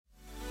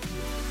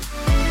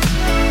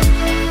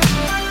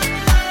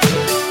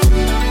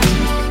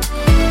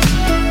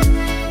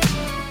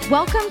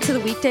to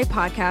the Weekday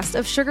podcast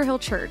of Sugar Hill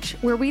Church,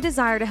 where we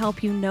desire to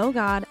help you know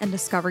God and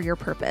discover your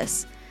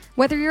purpose.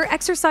 Whether you're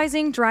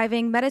exercising,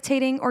 driving,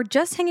 meditating, or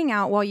just hanging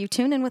out while you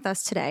tune in with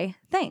us today,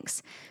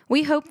 thanks.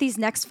 We hope these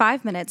next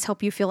 5 minutes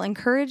help you feel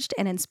encouraged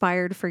and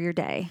inspired for your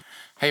day.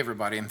 Hey,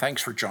 everybody, and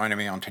thanks for joining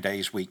me on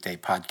today's Weekday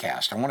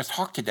podcast. I want to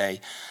talk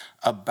today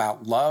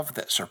about love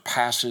that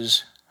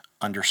surpasses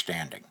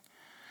understanding.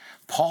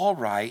 Paul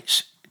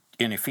writes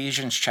in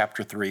Ephesians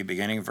chapter 3,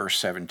 beginning verse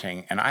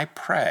 17, and I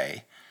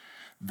pray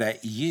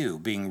that you,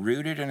 being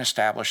rooted and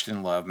established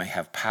in love, may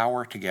have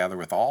power together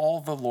with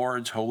all the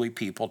Lord's holy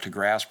people to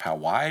grasp how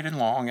wide and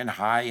long and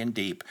high and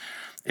deep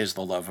is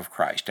the love of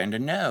Christ, and to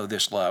know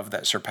this love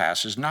that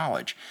surpasses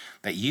knowledge,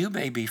 that you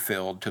may be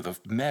filled to the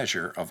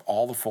measure of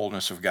all the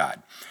fullness of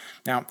God.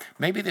 Now,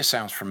 maybe this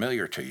sounds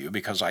familiar to you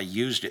because I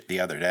used it the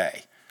other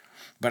day,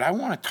 but I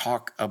want to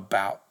talk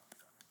about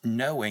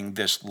knowing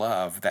this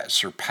love that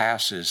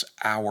surpasses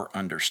our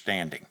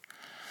understanding.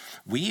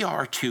 We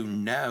are to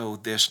know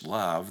this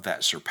love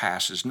that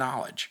surpasses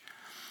knowledge.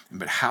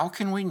 But how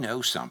can we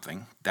know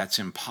something that's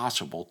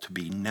impossible to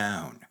be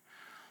known?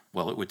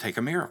 Well, it would take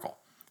a miracle.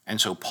 And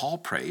so Paul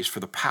prays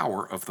for the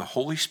power of the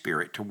Holy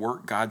Spirit to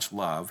work God's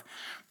love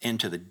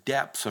into the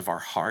depths of our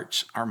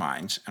hearts, our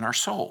minds, and our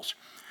souls.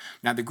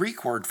 Now, the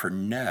Greek word for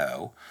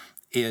know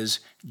is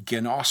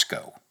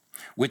gnosko,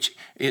 which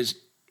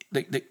is,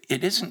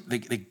 it isn't the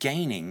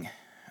gaining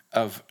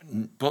of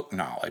book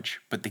knowledge,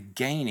 but the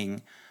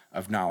gaining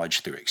of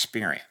knowledge through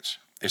experience.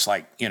 It's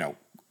like,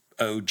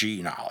 OG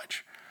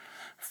knowledge.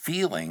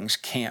 Feelings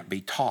can't be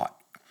taught.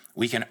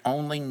 We can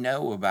only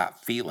know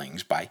about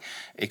feelings by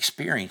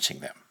experiencing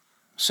them.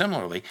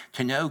 Similarly,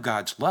 to know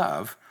God's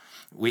love,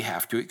 we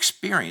have to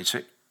experience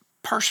it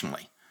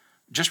personally.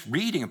 Just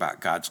reading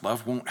about God's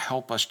love won't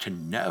help us to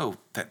know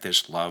that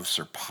this love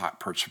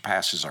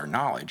surpasses our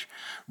knowledge.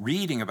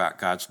 Reading about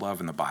God's love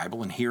in the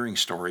Bible and hearing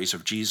stories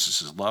of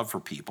Jesus' love for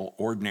people,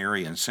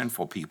 ordinary and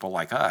sinful people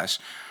like us,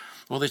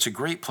 well, it's a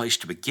great place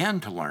to begin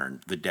to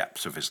learn the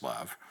depths of his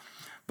love.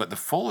 But the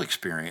full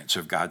experience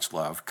of God's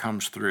love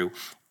comes through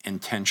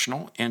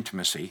intentional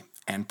intimacy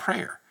and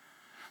prayer.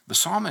 The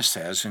psalmist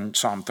says in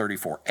Psalm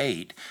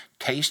 34:8,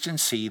 taste and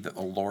see that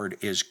the Lord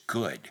is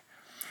good.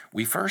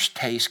 We first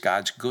taste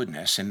God's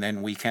goodness and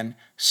then we can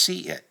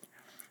see it.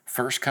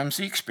 First comes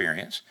the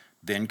experience,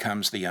 then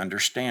comes the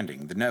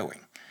understanding, the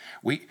knowing.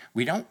 We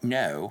don't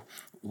know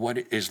what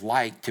it is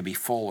like to be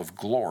full of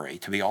glory,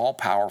 to be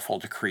all-powerful,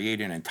 to create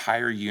an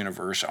entire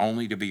universe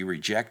only to be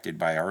rejected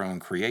by our own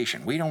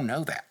creation. We don't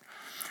know that.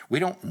 We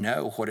don't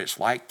know what it's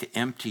like to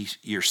empty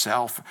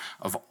yourself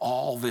of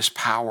all this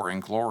power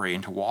and glory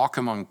and to walk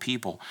among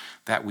people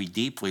that we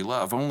deeply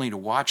love, only to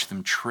watch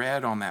them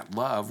tread on that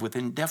love with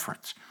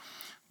indifference.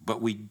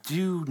 But we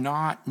do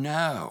not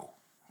know,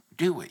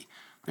 do we?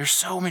 There's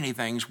so many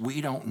things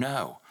we don't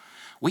know.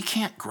 We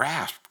can't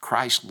grasp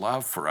Christ's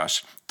love for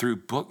us through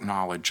book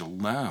knowledge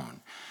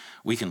alone.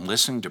 We can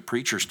listen to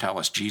preachers tell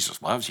us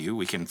Jesus loves you.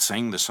 We can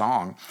sing the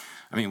song.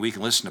 We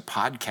can listen to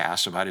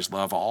podcasts about his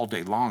love all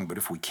day long. But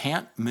if we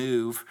can't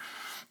move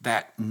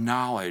that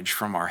knowledge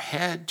from our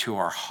head to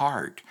our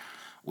heart,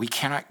 we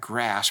cannot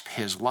grasp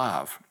his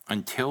love.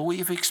 Until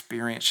we've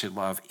experienced his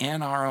love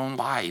in our own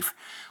life,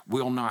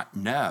 we'll not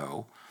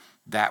know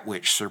that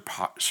which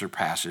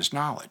surpasses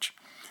knowledge.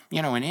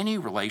 In any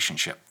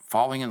relationship,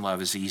 falling in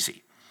love is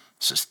easy.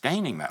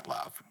 Sustaining that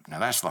love, now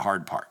that's the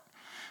hard part.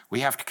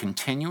 We have to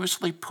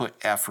continuously put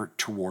effort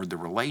toward the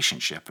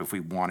relationship if we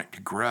want it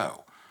to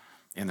grow.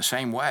 In the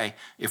same way,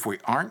 if we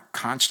aren't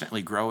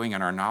constantly growing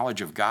in our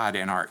knowledge of God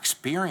and our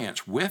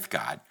experience with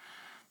God,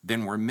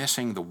 then we're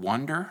missing the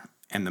wonder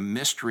and the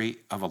mystery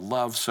of a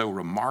love so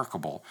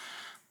remarkable.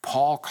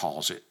 Paul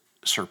calls it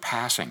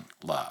surpassing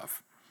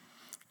love.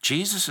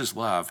 Jesus'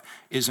 love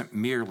isn't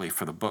merely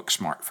for the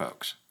book-smart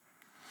folks.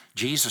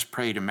 Jesus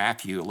prayed in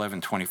Matthew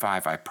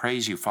 11:25, I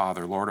praise you,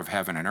 Father, Lord of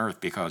heaven and earth,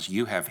 because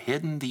you have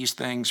hidden these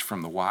things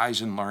from the wise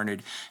and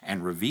learned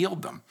and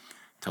revealed them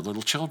to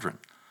little children.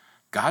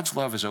 God's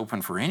love is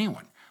open for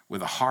anyone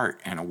with a heart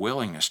and a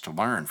willingness to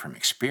learn from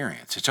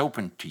experience. It's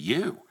open to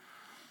you.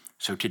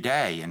 So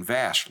today,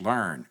 invest,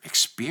 learn,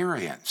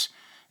 experience,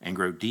 and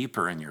grow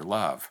deeper in your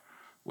love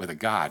with a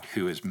God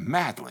who is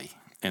madly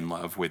in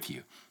love with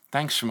you.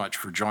 Thanks so much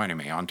for joining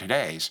me on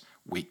today's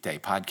Weekday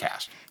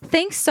podcast.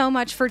 Thanks so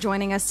much for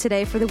joining us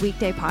today for the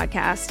Weekday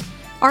podcast.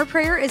 Our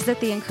prayer is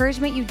that the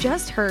encouragement you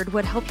just heard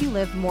would help you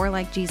live more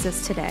like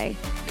Jesus today.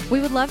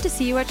 We would love to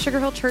see you at Sugar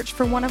Hill Church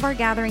for one of our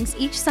gatherings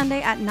each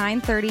Sunday at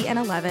 9:30 and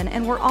 11,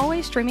 and we're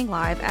always streaming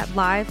live at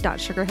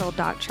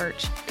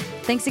live.sugarhill.church.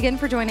 Thanks again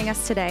for joining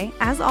us today.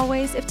 As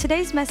always, if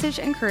today's message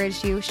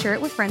encouraged you, share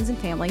it with friends and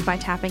family by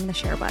tapping the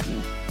share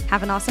button.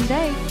 Have an awesome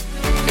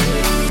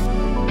day.